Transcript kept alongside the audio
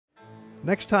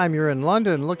Next time you're in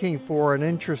London looking for an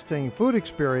interesting food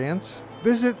experience,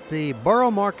 visit the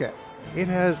Borough Market. It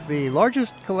has the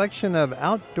largest collection of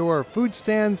outdoor food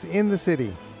stands in the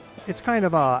city. It's kind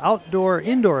of an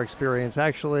outdoor-indoor experience,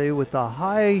 actually, with a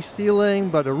high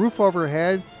ceiling but a roof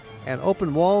overhead and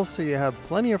open walls so you have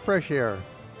plenty of fresh air.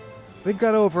 They've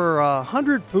got over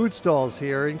 100 food stalls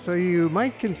here, and so you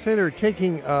might consider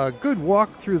taking a good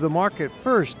walk through the market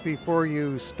first before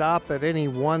you stop at any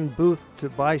one booth to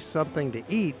buy something to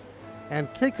eat,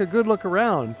 and take a good look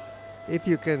around. If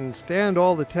you can stand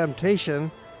all the temptation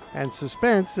and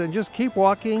suspense and just keep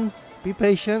walking, be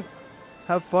patient,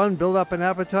 have fun, build up an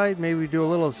appetite, maybe do a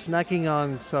little snacking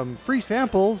on some free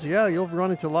samples. Yeah, you'll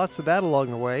run into lots of that along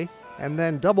the way. And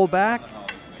then double back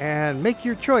and make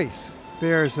your choice.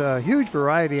 There's a huge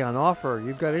variety on offer.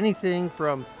 You've got anything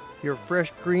from your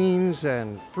fresh greens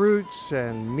and fruits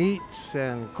and meats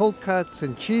and cold cuts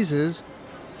and cheeses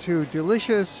to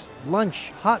delicious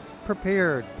lunch, hot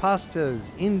prepared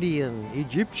pastas, Indian,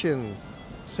 Egyptian,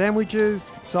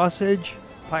 sandwiches, sausage,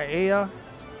 paella,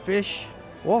 fish,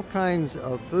 all kinds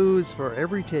of foods for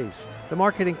every taste. The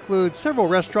market includes several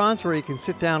restaurants where you can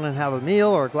sit down and have a meal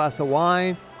or a glass of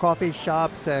wine, coffee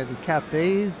shops and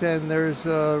cafés, and there's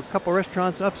a couple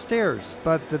restaurants upstairs.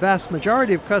 But the vast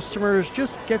majority of customers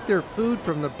just get their food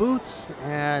from the booths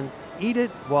and eat it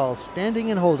while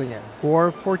standing and holding it,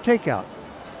 or for takeout.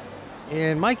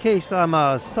 In my case, I'm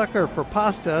a sucker for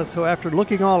pasta, so after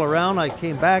looking all around, I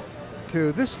came back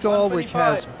to this stall which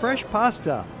has fresh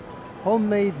pasta,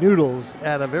 homemade noodles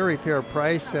at a very fair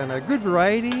price and a good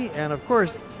variety, and of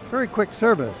course, very quick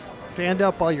service. Stand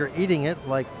up while you're eating it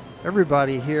like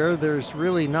everybody here. There's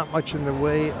really not much in the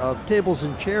way of tables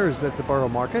and chairs at the Borough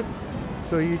Market,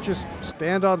 so you just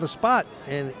stand on the spot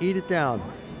and eat it down.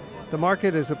 The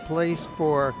market is a place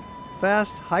for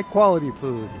fast, high-quality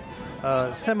food,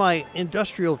 a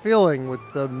semi-industrial feeling with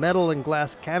the metal and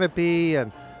glass canopy,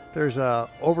 and there's a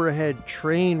overhead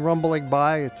train rumbling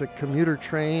by. It's a commuter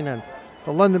train, and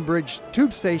the London Bridge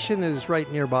tube station is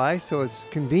right nearby, so it's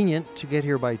convenient to get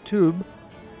here by tube.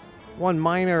 One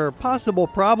minor possible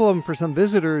problem for some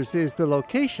visitors is the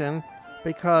location,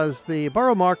 because the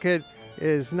Borough Market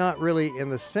is not really in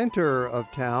the center of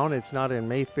town. It's not in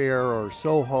Mayfair or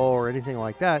Soho or anything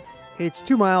like that. It's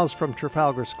 2 miles from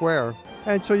Trafalgar Square,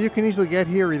 and so you can easily get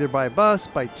here either by bus,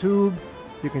 by tube,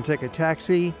 you can take a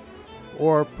taxi,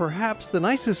 or perhaps the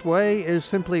nicest way is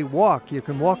simply walk. You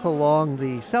can walk along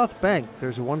the south bank.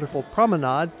 There's a wonderful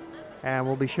promenade, and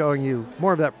we'll be showing you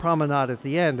more of that promenade at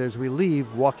the end as we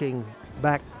leave, walking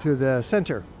back to the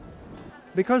center.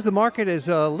 Because the market is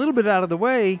a little bit out of the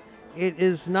way, it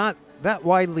is not that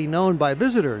widely known by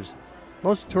visitors.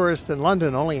 Most tourists in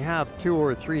London only have 2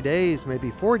 or 3 days, maybe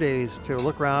 4 days, to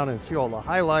look around and see all the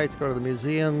highlights, go to the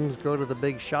museums, go to the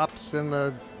big shops in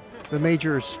the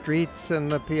major streets and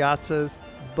the piazzas.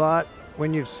 But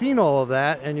when you've seen all of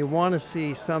that and you want to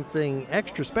see something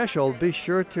extra special, be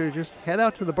sure to just head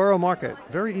out to the Borough Market.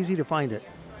 Very easy to find it.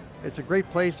 It's a great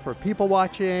place for people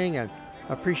watching and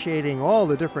appreciating all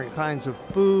the different kinds of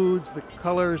foods, the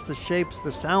colors, the shapes,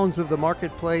 the sounds of the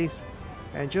marketplace,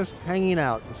 and just hanging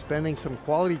out and spending some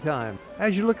quality time.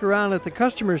 As you look around at the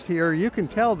customers here, you can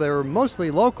tell they're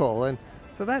mostly local, and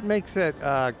so that makes it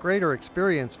a greater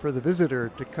experience for the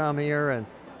visitor to come here and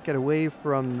get away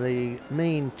from the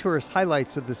main tourist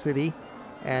highlights of the city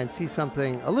and see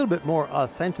something a little bit more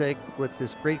authentic with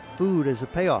this great food as a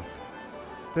payoff.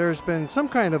 There's been some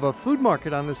kind of a food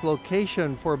market on this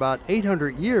location for about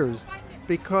 800 years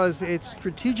because it's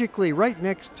strategically right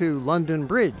next to London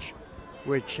Bridge,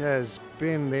 which has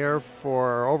been there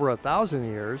for over 1,000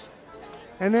 years.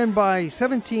 And then by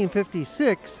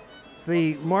 1756,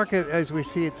 the market as we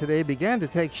see it today began to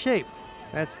take shape.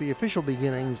 That's the official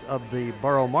beginnings of the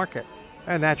Borough Market.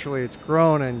 And naturally it's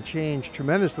grown and changed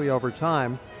tremendously over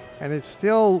time, and it's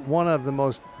still one of the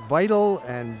most vital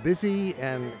and busy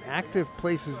and active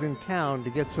places in town to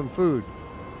get some food.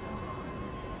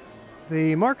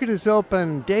 The market is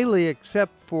open daily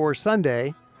except for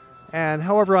Sunday, and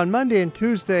however on Monday and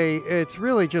Tuesday it's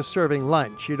really just serving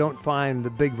lunch. You don't find the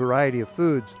big variety of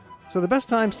foods. So the best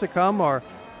times to come are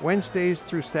Wednesdays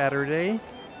through Saturday,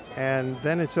 and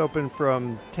then it's open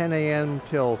from 10 a.m.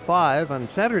 till 5. On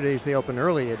Saturdays they open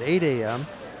early at 8 a.m.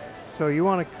 So you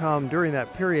want to come during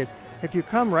that period. If you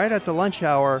come right at the lunch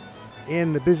hour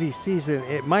in the busy season,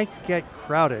 it might get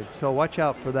crowded, so watch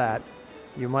out for that.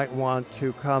 You might want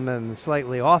to come in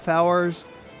slightly off hours,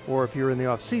 or if you're in the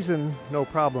off season, no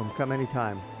problem, come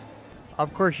anytime.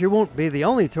 Of course, you won't be the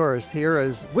only tourist here,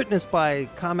 as witnessed by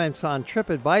comments on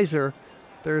TripAdvisor.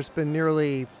 There's been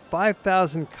nearly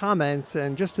 5,000 comments,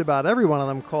 and just about every one of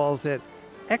them calls it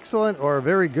excellent or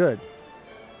very good.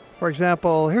 For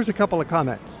example, here's a couple of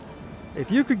comments. If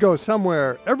you could go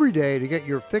somewhere every day to get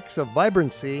your fix of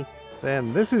vibrancy,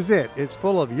 then this is it. It's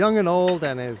full of young and old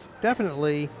and is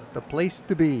definitely the place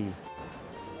to be.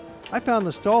 I found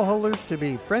the stall holders to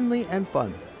be friendly and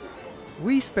fun.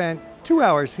 We spent 2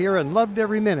 hours here and loved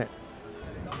every minute.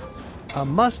 A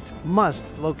must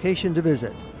location to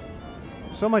visit.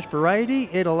 So much variety,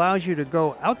 it allows you to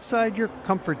go outside your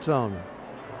comfort zone.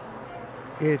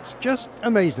 It's just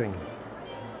amazing.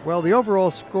 Well, the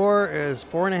overall score is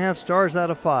 4.5 stars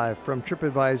out of 5 from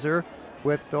TripAdvisor.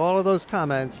 With all of those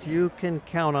comments, you can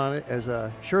count on it as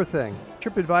a sure thing.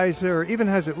 TripAdvisor even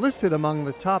has it listed among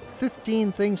the top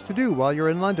 15 things to do while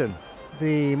you're in London.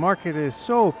 The market is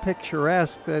so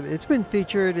picturesque that it's been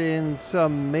featured in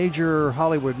some major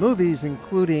Hollywood movies,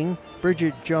 including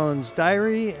Bridget Jones'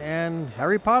 Diary and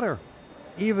Harry Potter.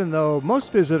 Even though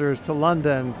most visitors to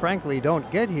London frankly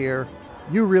don't get here,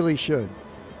 you really should.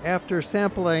 After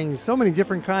sampling so many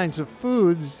different kinds of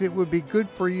foods, it would be good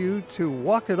for you to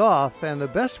walk it off, and the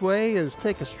best way is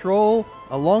take a stroll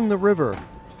along the river.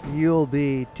 You'll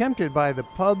be tempted by the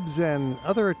pubs and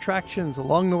other attractions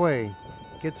along the way.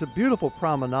 It's a beautiful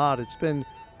promenade. It's been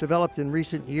developed in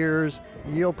recent years.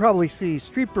 You'll probably see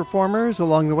street performers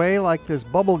along the way, like this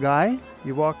bubble guy.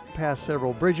 You walk past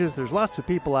several bridges, there's lots of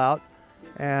people out,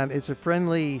 and it's a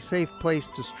friendly, safe place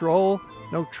to stroll.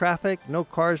 No traffic, no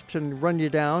cars to run you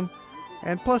down.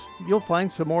 And plus, you'll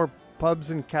find some more pubs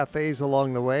and cafes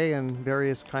along the way and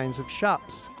various kinds of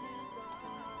shops.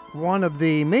 One of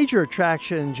the major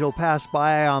attractions you'll pass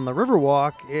by on the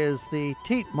Riverwalk is the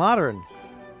Tate Modern.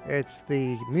 It's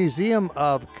the Museum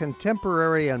of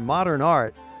Contemporary and Modern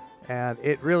Art, and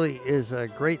it really is a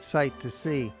great sight to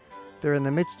see. They're in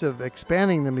the midst of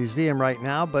expanding the museum right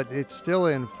now, but it's still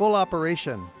in full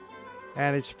operation,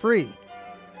 and it's free,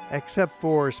 except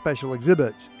for special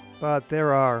exhibits. But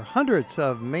there are hundreds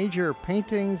of major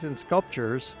paintings and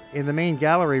sculptures in the main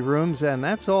gallery rooms, and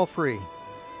that's all free.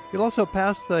 You'll also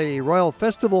pass the Royal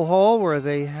Festival Hall, where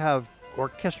they have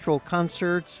orchestral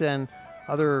concerts and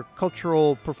other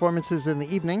cultural performances in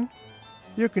the evening.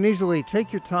 You can easily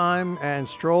take your time and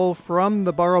stroll from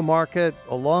the Borough Market,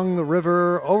 along the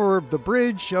river, over the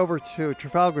bridge, over to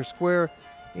Trafalgar Square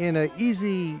in an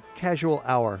easy, casual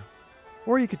hour.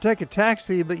 Or you could take a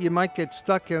taxi, but you might get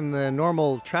stuck in the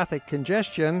normal traffic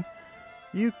congestion.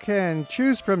 You can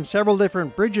choose from several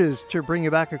different bridges to bring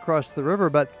you back across the river,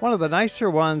 but one of the nicer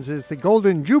ones is the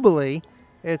Golden Jubilee.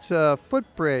 It's a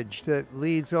footbridge that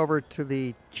leads over to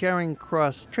the Charing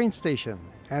Cross train station.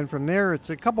 And from there, it's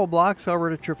a couple blocks over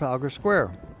to Trafalgar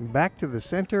Square, back to the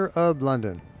center of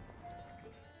London.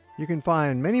 You can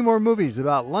find many more movies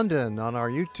about London on our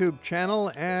YouTube channel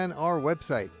and our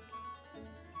website.